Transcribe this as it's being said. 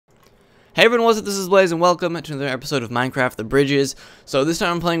Hey everyone, what's up? This is Blaze and welcome to another episode of Minecraft The Bridges. So this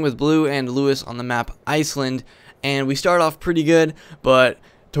time I'm playing with Blue and Lewis on the map Iceland, and we start off pretty good, but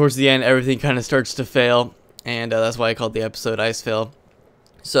towards the end everything kind of starts to fail, and that's why I called the episode Ice Fail.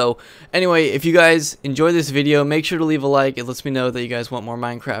 So anyway, if you guys enjoy this video, make sure to leave a like. It lets me know that you guys want more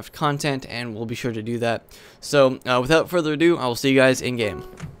Minecraft content, and we'll be sure to do that. So without further ado, I will see you guys in game.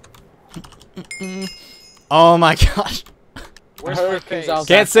 Oh my gosh. Where's my face?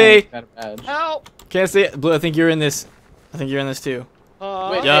 Can't see. Help! Can't see it. Blue, I think you're in this. I think you're in this too.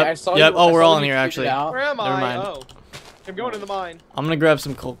 Wait, Yep. I saw Yep. you, Oh, we're all in here actually. Where am I? Never mind. Oh. I'm going in the mine. I'm gonna grab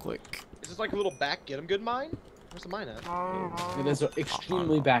some coal quick. Is this like a little back get 'em good mine? Where's the mine at? It is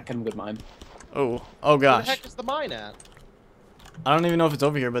extremely back and good mine. Oh Where the gosh. heck is the mine at? I don't even know if it's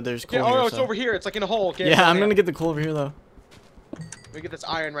over here, but there's coal Yeah, here. oh, it's so. over here. It's like in a hole. Okay, Yeah, I'm gonna get the coal over here though. Let me get this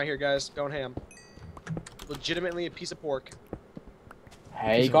iron right here, guys. Going ham. Legitimately a piece of pork.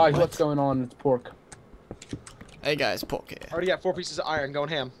 Hey Piece of guys, what? what's going on? It's pork. Hey guys, pork here. Already got 4 pieces of iron. Going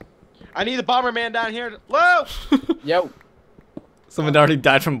ham. I need the bomber man down here. Low! Yo, Someone already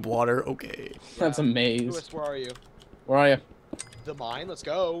died from water. Okay. that's a maze. Lewis, where are you? Where are you? The mine. Let's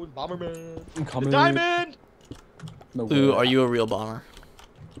go. Bomber man. I'm The coming. diamond! No Blue, way. are you a real bomber?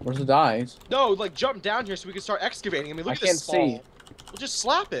 Where's the dice? No, like jump down here so we can start excavating. I mean, look I at this can't see. fall. We'll just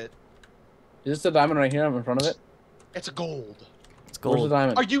slap it. Is this the diamond right here? I'm in front of it. It's a gold. It's Where's the gold.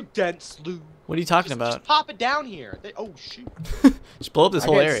 diamond? Are you dense, Lou? What are you talking Just about? pop it down here. Oh shoot! Just blow up this I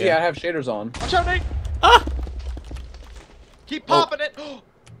whole can't area. see. I have shaders on. Watch out, Nate! Ah! Keep popping it.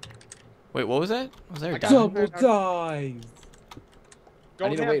 Wait, what was that? Was there a I got diamond? it. dice. Go I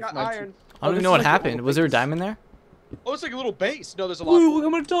need to ahead, wait got for my iron. I don't even this know what is like a happened. little Was there a base. diamond there? Oh, it's like a little base. No, there's a lot. Blue, look,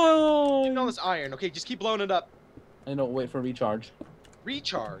 I'm gonna Keep all die. this iron. Okay, just keep blowing it up. I know. Wait for a recharge.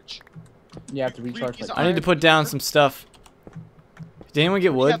 Recharge. You have to recharge. piece Like, of I need to put down some stuff. Did anyone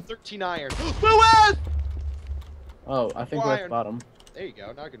get We wood? have 13 iron. Lewis! oh, I think More we're at iron. the bottom. There you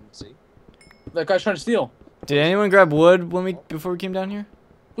go. Now I can see. That guy's trying to steal. Did anyone grab wood when before we came down here?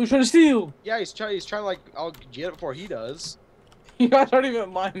 Who's trying to steal? Yeah, he's trying like I'll get it before he does. You guys aren't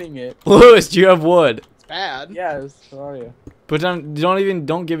even mining it. Lewis, do you have wood? It's bad. Yes. Where are you? Put down.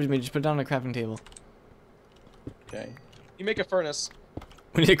 Don't give it to me. Just put it down on a crafting table. Okay. You make a furnace.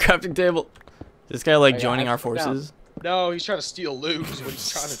 We need a crafting table. Is this guy like Oh, yeah, joining I our put it down. forces? No, he's trying to steal loot. Is what he's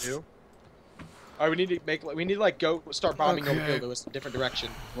trying to do. All right, we need to make. We need to like go start bombing over Okay. here, Lewis. Different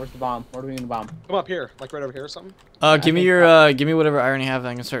direction. Where's the bomb? Where do we need the bomb? Come up here, like right over here or something. Give me think your give me whatever iron you have, and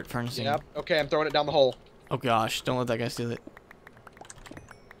I can start furnacing. Yep. Okay, I'm throwing it down the hole. Oh gosh, don't let that guy steal it.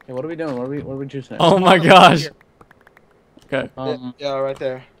 Okay, what are we doing? What are we juicing? Oh my gosh. Okay. Yeah, right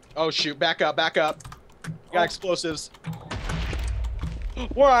there. Oh shoot! Back up! Back up! Got explosives.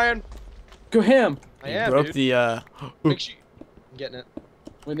 More iron. Go ham. I You am, broke dude. the Make sure I'm getting it.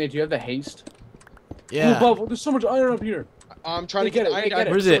 Wait, Nate, do you have the haste? yeah. Oh, Bob, there's so much iron up here. I'm trying to Get get it, iron. get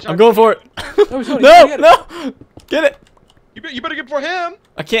it. Where's So it? much I'm iron. going for it. No, Tony, No, get it. no. Get it. You better get before him.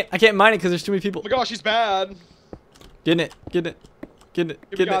 I can't mine it because there's too many people. Oh my gosh, he's bad. Get it. Get it. Get it. Here,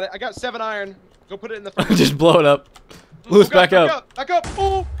 we Get got it. it. I got 7 iron. Go put it in the furnace. Just blow it up. Lewis, Oh, God, back up. Back up.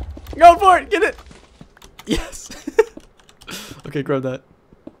 Oh. Go for it. Get it. Yes. Okay, grab that.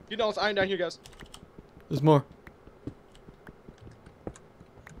 You know, it's iron down here, guys. There's more.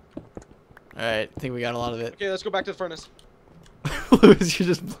 Alright, I think we got a lot of it. Okay, let's go back to the furnace. Lewis, you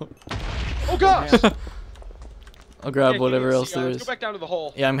just blow. Oh gosh. I'll grab Okay, whatever can't even else see, there Let's is. go back down to the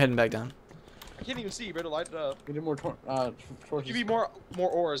hole. Yeah, I'm heading back down. I can't even see. You better light it up. We need more torches. Give me more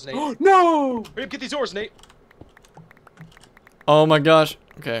ores, Nate. No! Hurry up, get these ores, Nate. Oh my gosh.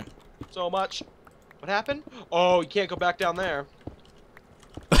 Okay. So much. What happened? Oh, you can't go back down there.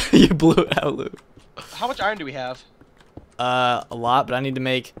 You blew it out, Lou. How much iron do we have? A lot, but I need to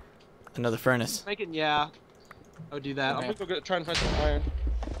make another furnace. Making, yeah. I would do that. Okay. I'm gonna go try and find some iron.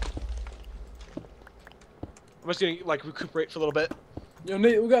 I'm just gonna like recuperate for a little bit. Yo,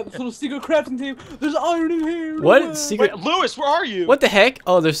 Nate, we got this little secret crafting table. There's iron in here. no What? way. Secret? Wait, Lewis, where are you? What the heck?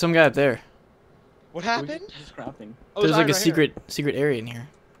 Oh, there's some guy up there. What We happened? just crafting. Oh, There's like iron a right here. secret area in here.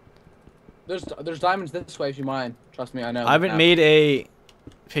 There's diamonds this way if you mine. Trust me, I know. I haven't made a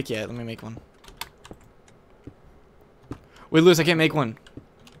pick yet. Let me make one. Wait, Lewis, I can't make one.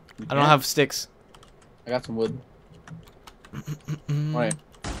 I don't have sticks. I got some wood. Alright.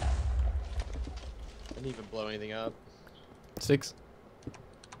 I didn't even blow anything up. Six.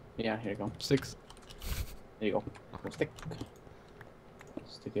 Yeah, here you go. Six. There you go. Stick.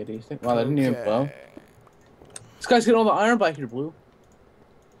 Stickity stick. Wow, that didn't even blow. This guy's getting all the iron back here, Blue.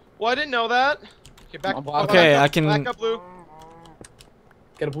 Well, I didn't know that. Okay, back. Okay, back I up, can- Back up, Blue.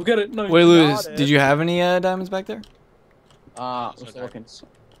 Get it, Blue, get it. No, Wait, you Lewis, got it. did you have any diamonds back there? we're still looking.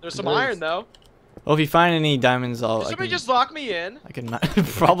 There's some There iron is. though. Oh, if you find any diamonds, Did somebody just lock me in? I can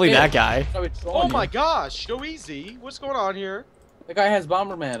probably that guy. Probably trolling Oh you. my gosh, go easy. What's going on here? The guy has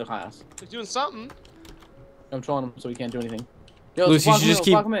Bomberman class. He's doing something. I'm trolling him so he can't do anything. Yo, Lucy, you should just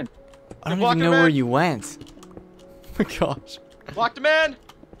keep- lock him in. I don't Block even him know where in. you went. Oh my gosh. Locked him in.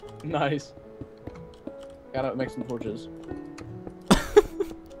 Nice. Gotta make some torches.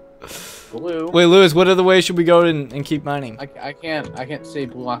 Blue. Wait, Lewis, what other way should we go and keep mining? I can't say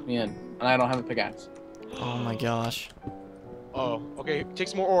blue lock me in, and I don't have a pickaxe. Oh my gosh. Oh, okay. Take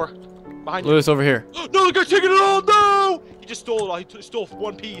some more ore. Behind you. Lewis, over here. No, the guy's taking it all. No! He just stole it all. He stole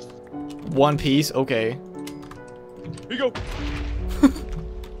one piece. One piece, okay. Here you go.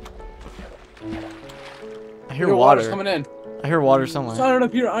 I hear Your water's water. coming in. I hear water There's somewhere. iron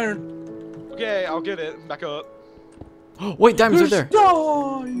up here, iron. Okay, I'll get it. Back up. Wait, diamonds right there.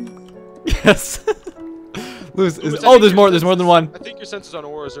 Diamond. Yes. Lewis, Lewis, I oh, think there's your more. There's more than senses- one. I think your senses on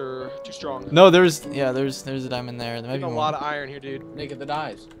ores are too strong. No, there's a diamond there. There might There's be a more. lot of iron here, dude. Naked the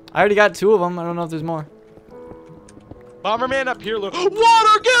dies. I already got 2 of them. I don't know if there's more. Bomberman up here, look. Water,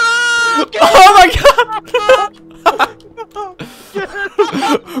 get out! Get Oh my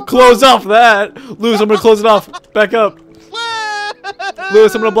god! Close off that. Lewis, I'm gonna close it off. Back up. out!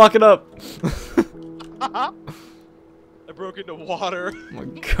 Lewis, I'm gonna block it up. I broke into water. Oh my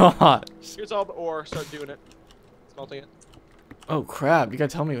god. Here's all the ore. Start doing it. Smelting it. Oh crap, you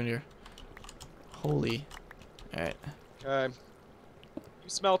gotta tell me when you're... Holy. Alright. Okay. Keep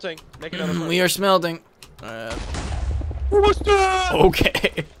smelting. Make another one. We are smelting. What's that?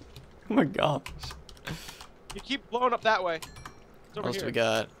 Okay. Oh my gosh. You keep blowing up that way. It's What over else do here. we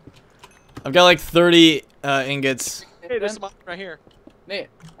got? I've got like 30 ingots. Hey, there's some iron right here. Nate,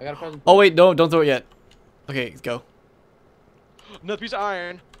 I got a present. Oh wait, don't throw it yet. Okay, go. Another piece of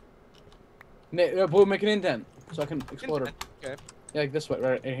iron. Nate, blue, make an indent so I can explode her. Okay. Yeah, like this way,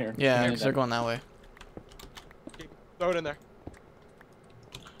 right in here. Yeah, Make an because they're indent. going that way. Throw it in there.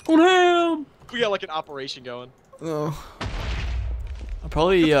 On him! We got like an operation going. Oh. I'll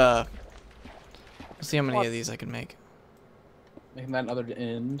probably see how many of these I can make. Making that another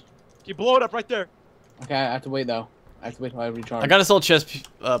end. Keep blow it up right there. Okay, I have to wait though. I have to wait till I recharge. I got a soul chest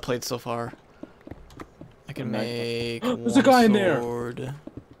plate so far. I can Nice. make There's a guy in there. sword.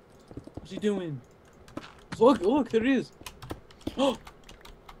 What's he doing? Look, there he is. Oh,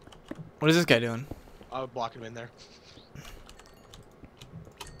 What is this guy doing? I would block him in there.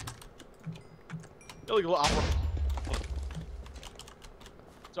 Got like a little opera.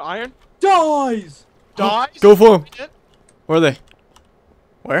 So iron? dies! Dies? Go for him. Where are they?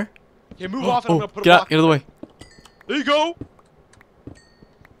 Where? Okay, move off and I'm Oh, gonna put a get out, block. get out of the way. There you go.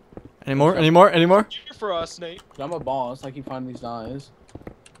 Any more? Any more? Any more? Here for us, Nate. I'm a boss. I keep finding these dies.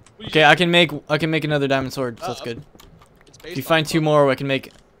 We Okay, I can make another diamond sword, so that's good. It's If based you on find 2 something. more, I can make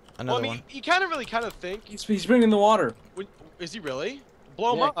Well, another I mean, one. you kind of think. He's bringing the water. Is he really?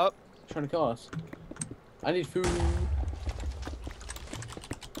 Blow him Yeah. up. Trying to kill us. I need food.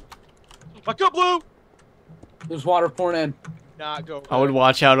 Back up, Blue. There's water pouring in. Nah, go. I would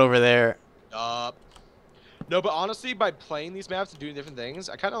watch out over there. Up. No, but honestly, by playing these maps and doing different things,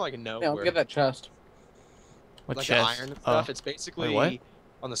 I kind of like know Yeah, I'll where, get that chest. What like chest? the iron and Oh. stuff. It's basically what?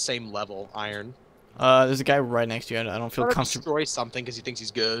 on the same level. Iron. There's a guy right next to you. I don't feel Trying to comfortable. destroy something because he thinks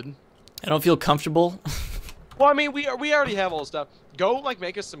he's good. I don't feel comfortable. Well, I mean, we already have all the stuff. Go like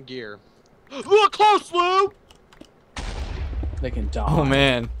make us some gear. Look close, Lou. They can die. Oh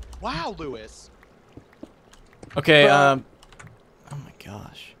man. Wow, Lewis. Okay. Bro. Oh my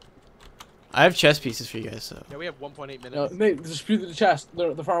gosh. I have chest pieces for you guys. So. Yeah, we have 1.8 No, minutes. Nate, just shoot the chest.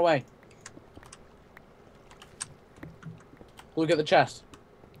 They're far away. Look at the chest.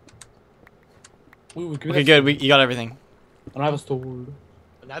 Ooh, give me Okay, that good. You got everything. I don't have a sword.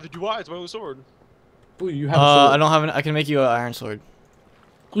 Neither do I. It's my only sword. Ooh, you have a sword. I don't have an. I can make you an iron sword.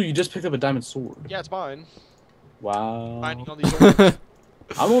 Ooh, you just picked up a diamond sword. Yeah, it's mine. Wow. Finding all these swords.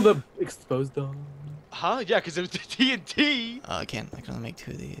 I'm on the exposed though. Huh? Yeah, because it was the TNT. I can't. I can only make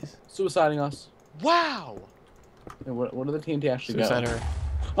 2 of these. Suiciding us. Wow. And where did the TNT actually Suicide go? her.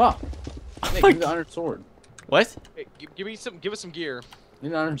 Ah! Nate, give me the iron sword. What? Hey, give us some gear. Need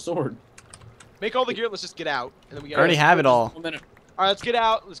an iron sword. Make all the gear. Let's just get out, and then we I already have it all. 1 minute. All right, let's get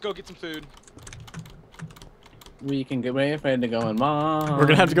out. Let's go get some food. We can get ready to go and mom. We're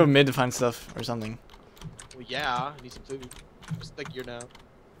gonna have to go mid to find stuff or something. Well, yeah, I need some food. Just like gear now.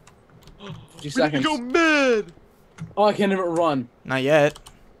 50 We need seconds. to go mid. Oh, I can't even run. Not yet.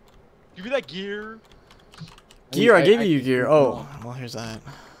 Give me that gear. Gear. I gave you gear. Oh, well, here's that.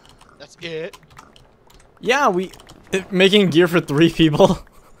 That's it. Yeah, making gear for 3 people.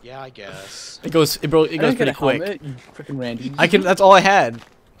 Yeah, I guess. It goes I goes didn't get pretty a quick. helmet, you freaking Randy. That's all I had.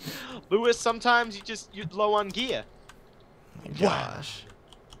 Lewis, sometimes you're low on gear. Oh my gosh.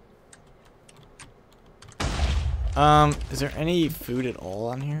 Is there any food at all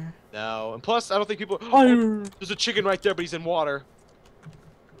on here? No, and plus I don't think people. Oh, There's a chicken right there, but he's in water.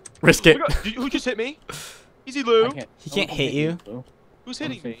 Risk it. Oh my God, who just hit me? Easy, Lou. He can't hit you. Who's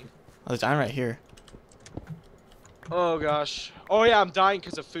hitting me? Oh, there's iron right here. Oh gosh. Oh yeah, I'm dying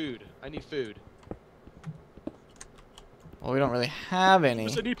because of food. I need food. Well, we don't really have any.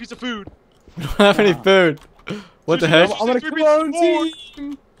 Lewis, I need a piece of food. We don't have any food. What the heck? Seriously, I'm gonna Three kill our own pieces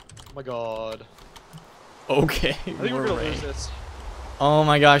team. Oh my god. Okay. I think we're gonna lose this. Oh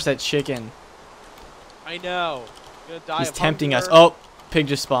my gosh, that chicken. I know. I'm gonna die He's of tempting us. hunger. Oh, pig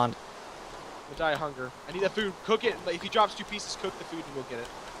just spawned. I'm gonna die of hunger. I need that food. Cook it. Like, if he drops 2 pieces, cook the food and we'll get it.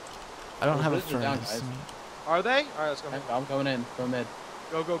 I don't have a Those are down, furnace. guys. Are they? Alright, let's go. I'm going in. Go mid.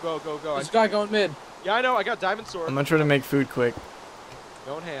 Go, go, go, go, go. This guy going mid. Yeah, I know. I got diamond sword. I'm gonna try to make food quick.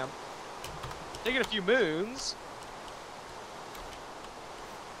 Going ham. Taking a few moons.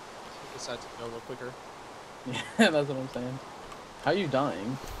 Decide to go a little quicker. Yeah, that's what I'm saying. How are you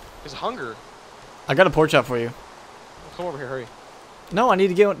dying? Because hunger. I got a pork chop for you. Oh, come over here, hurry. No, I need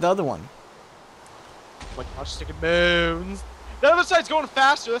to get the other one. Oh my gosh, just taking moons. The other side's going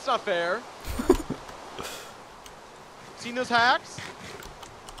faster. That's not fair. Seen those hacks?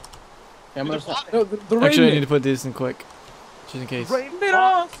 Yeah, I'm gonna Dude, the stop. No, the rain Actually, I mid. need to put this in quick, just in case. Rain Mid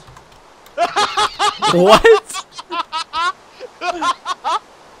us. What?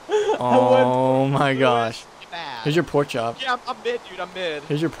 Oh my gosh. Bad. Here's your pork chop. Yeah, I'm mid, dude. I'm mid.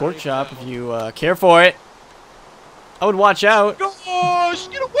 Here's your I pork don't chop even if you care for it. I would watch out. know. Gosh,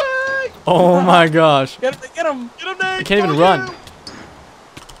 get away! Oh my gosh. Get him! Get him! Get him, Nate! He can't even Go run. you!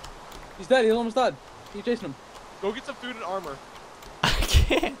 He's dead. He's almost dead. Keep chasing him. Go get some food and armor. I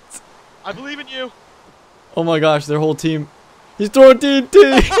can't. I believe in you. Oh my gosh, their whole team. He's throwing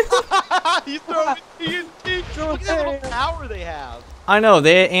TNT. He's throwing TNT. Look at that little tower they have. I know,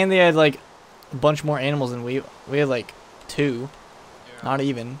 they had like a bunch more animals than we had like 2. Not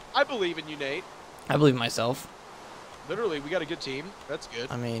even. I believe in you, Nate. I believe in myself. Literally, we got a good team. That's good.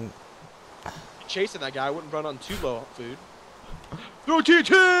 I mean, Chasing that guy, I wouldn't run on too low food. Throw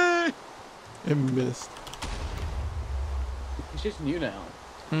TNT! it missed. He's chasing you now.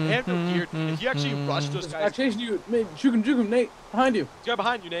 And here, if you actually rush those This guy guys, chasing you. Nate, juke him, Nate. Behind you. this guy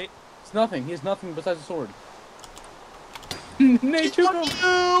behind you, Nate. It's nothing. He has nothing besides a sword. Nate, juke him.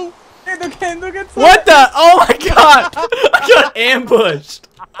 You! Nate, they'll get What the? Oh my god! I got ambushed.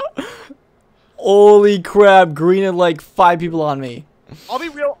 Holy crap! Green had like 5 people on me. I'll be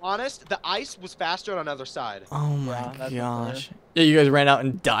real honest. The ice was faster on the other side. Oh my Yeah, that's gosh! Yeah, you guys ran out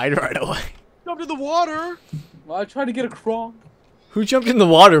and died right away. Jump to the water. Well, I tried to get across. Who jumped in the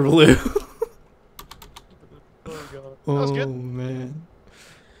water, Blue? Oh god. Oh was good. man.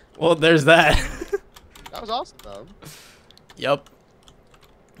 Well, there's that. That was awesome, though. Yup.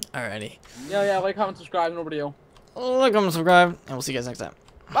 Alrighty. Yeah, like, comment, subscribe, nobody else. Like, comment, subscribe, and we'll see you guys next time.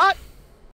 Bye.